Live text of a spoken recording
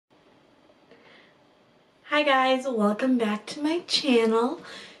Hi guys, welcome back to my channel.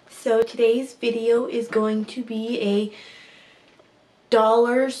 So today's video is going to be a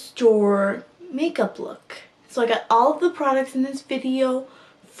dollar store makeup look. So I got all of the products in this video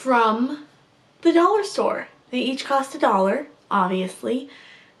from the dollar store. They each cost $1, obviously.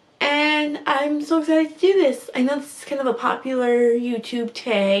 And I'm so excited to do this. I know this is kind of a popular YouTube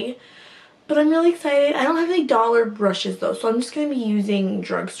tag, but I'm really excited. I don't have any dollar brushes though, so I'm just going to be using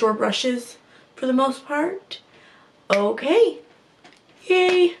drugstore brushes for the most part. Okay,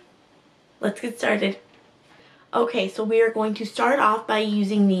 yay, let's get started. Okay, so we are going to start off by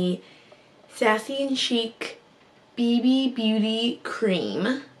using the Sassy and Chic BB Beauty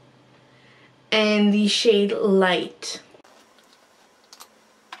Cream and the shade Light.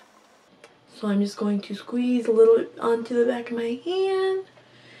 So I'm just going to squeeze a little bit onto the back of my hand,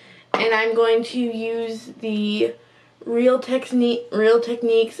 and I'm going to use the Real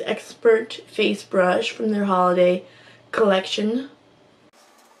Techniques Expert Face Brush from their holiday collection.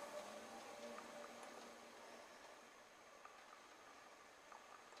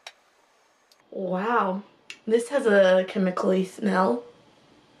 Wow, this has a chemically smell.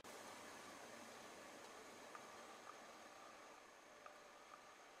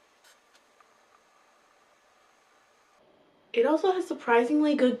 It also has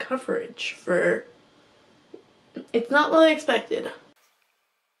surprisingly good coverage for, it's not what I expected.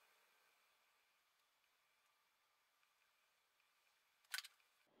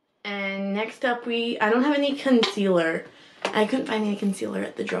 And next up I don't have any concealer. I couldn't find any concealer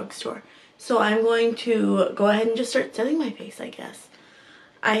at the drugstore. So I'm going to go ahead and just start setting my face, I guess.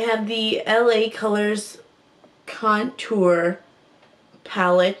 I have the LA Colors Contour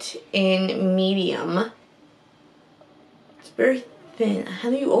palette in medium. It's very thin. How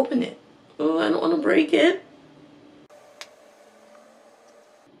do you open it? Oh, I don't want to break it.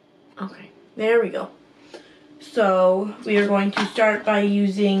 Okay, there we go. So we are going to start by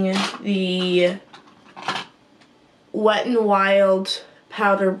using the Wet n Wild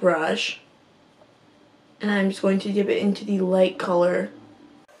powder brush, and I'm just going to dip it into the light color.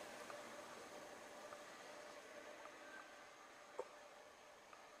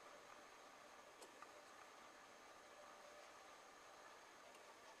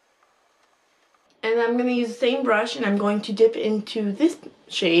 And I'm going to use the same brush, and I'm going to dip into this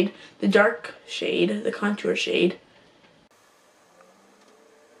shade, the dark shade, the contour shade.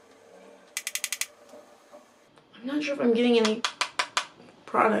 I'm not sure if I'm getting any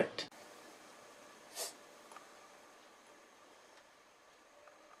product.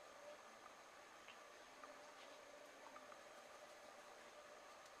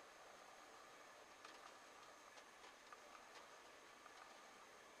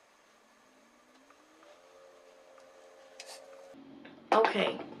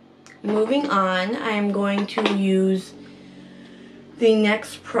 Okay, moving on, I am going to use the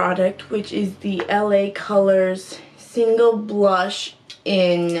next product, which is the LA Colors Single Blush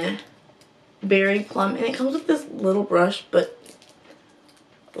in Berry Plum. And it comes with this little brush, but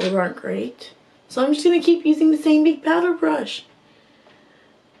those aren't great. So I'm just going to keep using the same big powder brush.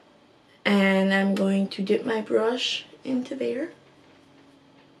 And I'm going to dip my brush into there.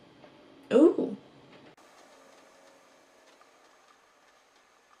 Ooh.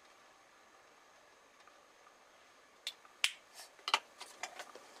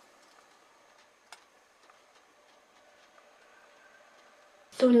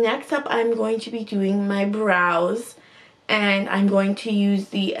 So next up, I'm going to be doing my brows, and I'm going to use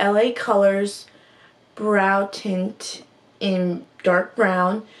the LA Colors brow tint in dark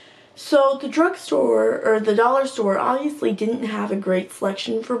brown. So the drugstore, or the dollar store, obviously didn't have a great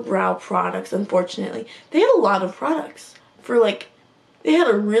selection for brow products, unfortunately. They had a lot of products for, like, they had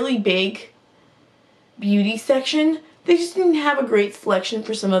a really big beauty section. They just didn't have a great selection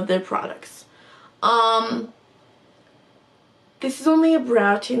for some of their products. This is only a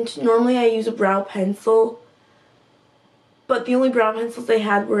brow tint. Normally I use a brow pencil, but the only brow pencils they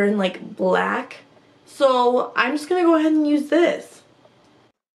had were in like black. So I'm just going to go ahead and use this.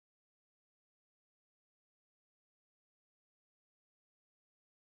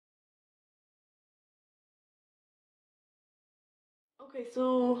 Okay,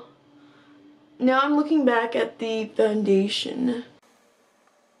 so now I'm looking back at the foundation,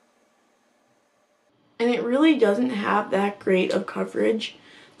 and it really doesn't have that great of coverage.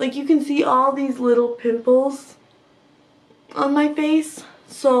 Like, you can see all these little pimples on my face,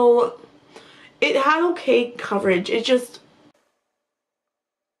 so it had okay coverage. It just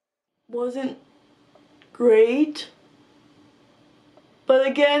wasn't great. But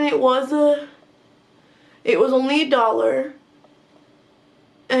again, it was only $1,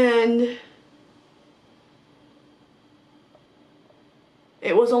 and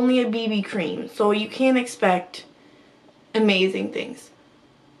It was only a BB cream, so you can't expect amazing things.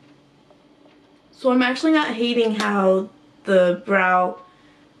 So I'm actually not hating how the brow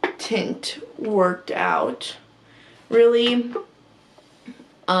tint worked out. Really,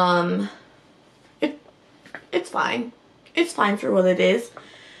 it's fine. It's fine for what it is.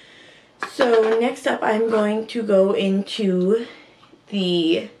 So next up, I'm going to go into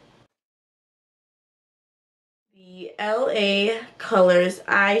the LA Colors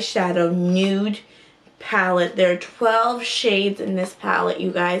Eyeshadow Nude palette. There are 12 shades in this palette,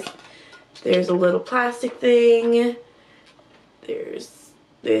 you guys. There's a little plastic thing. There's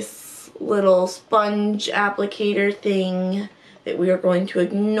this little sponge applicator thing that we are going to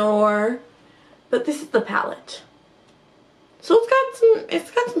ignore. But this is the palette. So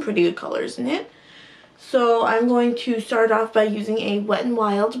it's got some pretty good colors in it. So I'm going to start off by using a Wet n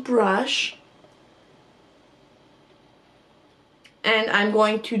Wild brush. And I'm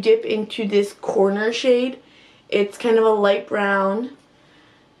going to dip into this corner shade. It's kind of a light brown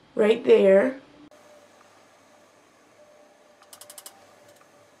right there.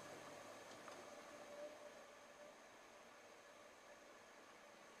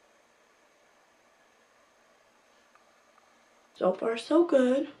 So far, so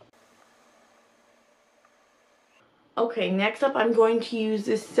good. Okay, next up I'm going to use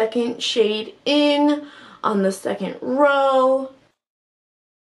this second shade in on the second row.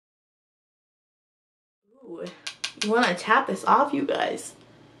 Ooh, you want to tap this off, you guys.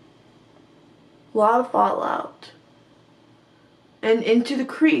 A lot of fallout. And into the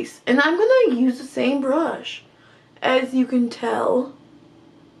crease. And I'm going to use the same brush, as you can tell.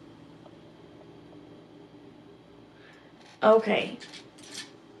 Okay.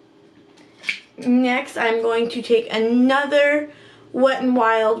 Next, I'm going to take another Wet n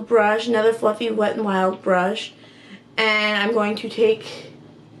Wild brush, another fluffy Wet n Wild brush, and I'm going to take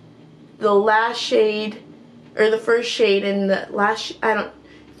the last shade, or the first shade in the last,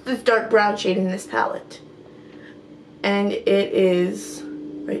 this dark brown shade in this palette. And it is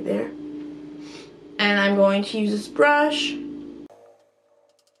right there. And I'm going to use this brush.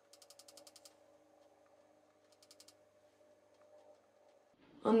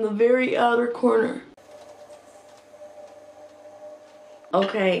 On the very outer corner.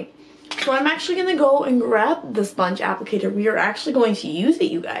 Okay, so I'm actually going to go and grab the sponge applicator. We are actually going to use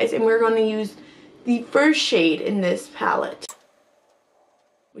it, you guys, and we're going to use the first shade in this palette,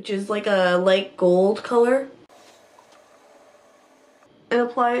 which is like a light gold color, and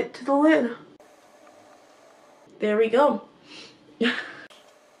apply it to the lid. There we go.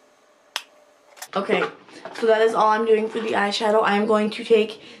 Okay, so that is all I'm doing for the eyeshadow. I'm going to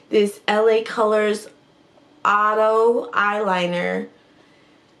take this LA Colors Auto eyeliner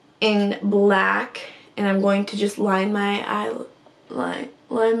in black, and I'm going to just line my line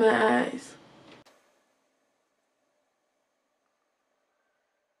my eyes.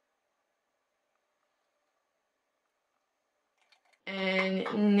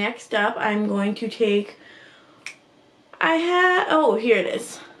 And next up, I'm going to take, oh, here it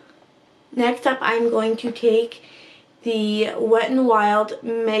is. Next up, I'm going to take the Wet n Wild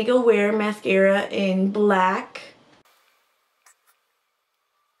Mega Wear Mascara in black.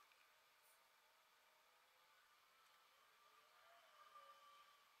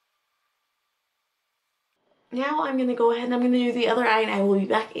 Now I'm going to go ahead and I'm going to do the other eye, and I will be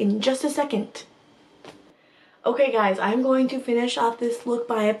back in just a second. Okay guys, I'm going to finish off this look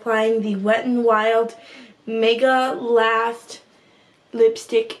by applying the Wet n Wild Mega Last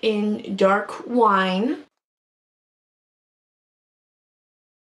lipstick in dark wine.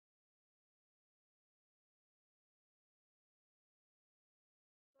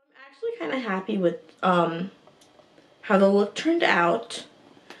 I'm actually kind of happy with how the look turned out.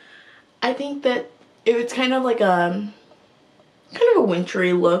 I think that it's kind of like a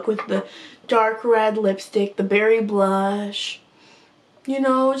wintry look with the dark red lipstick, the berry blush, you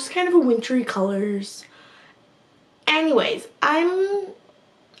know, just kind of a wintry colors. Anyways, I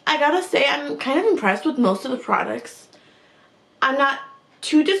gotta say I'm kind of impressed with most of the products. I'm not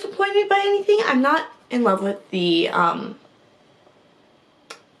too disappointed by anything. I'm not in love with the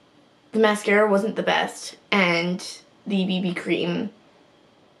mascara wasn't the best, and the BB cream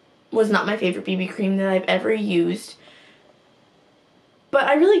was not my favorite BB cream that I've ever used. But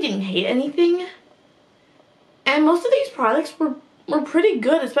I really didn't hate anything. And most of these products were pretty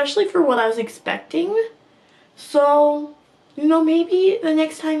good, especially for what I was expecting. So, you know, maybe the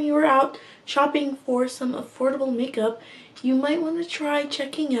next time you are out shopping for some affordable makeup, you might want to try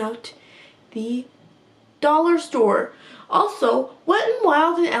checking out the dollar store. Also, Wet n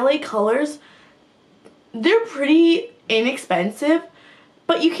Wild and LA Colors, they're pretty inexpensive.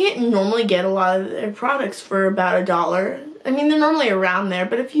 But you can't normally get a lot of their products for about $1. I mean, they're normally around there,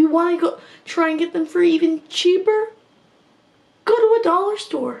 but if you want to go try and get them for even cheaper, go to a dollar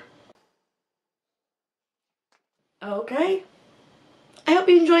store. Okay. I hope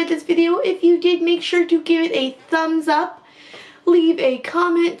you enjoyed this video. If you did, make sure to give it a thumbs up, leave a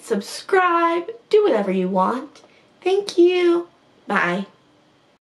comment, subscribe, do whatever you want. Thank you. Bye.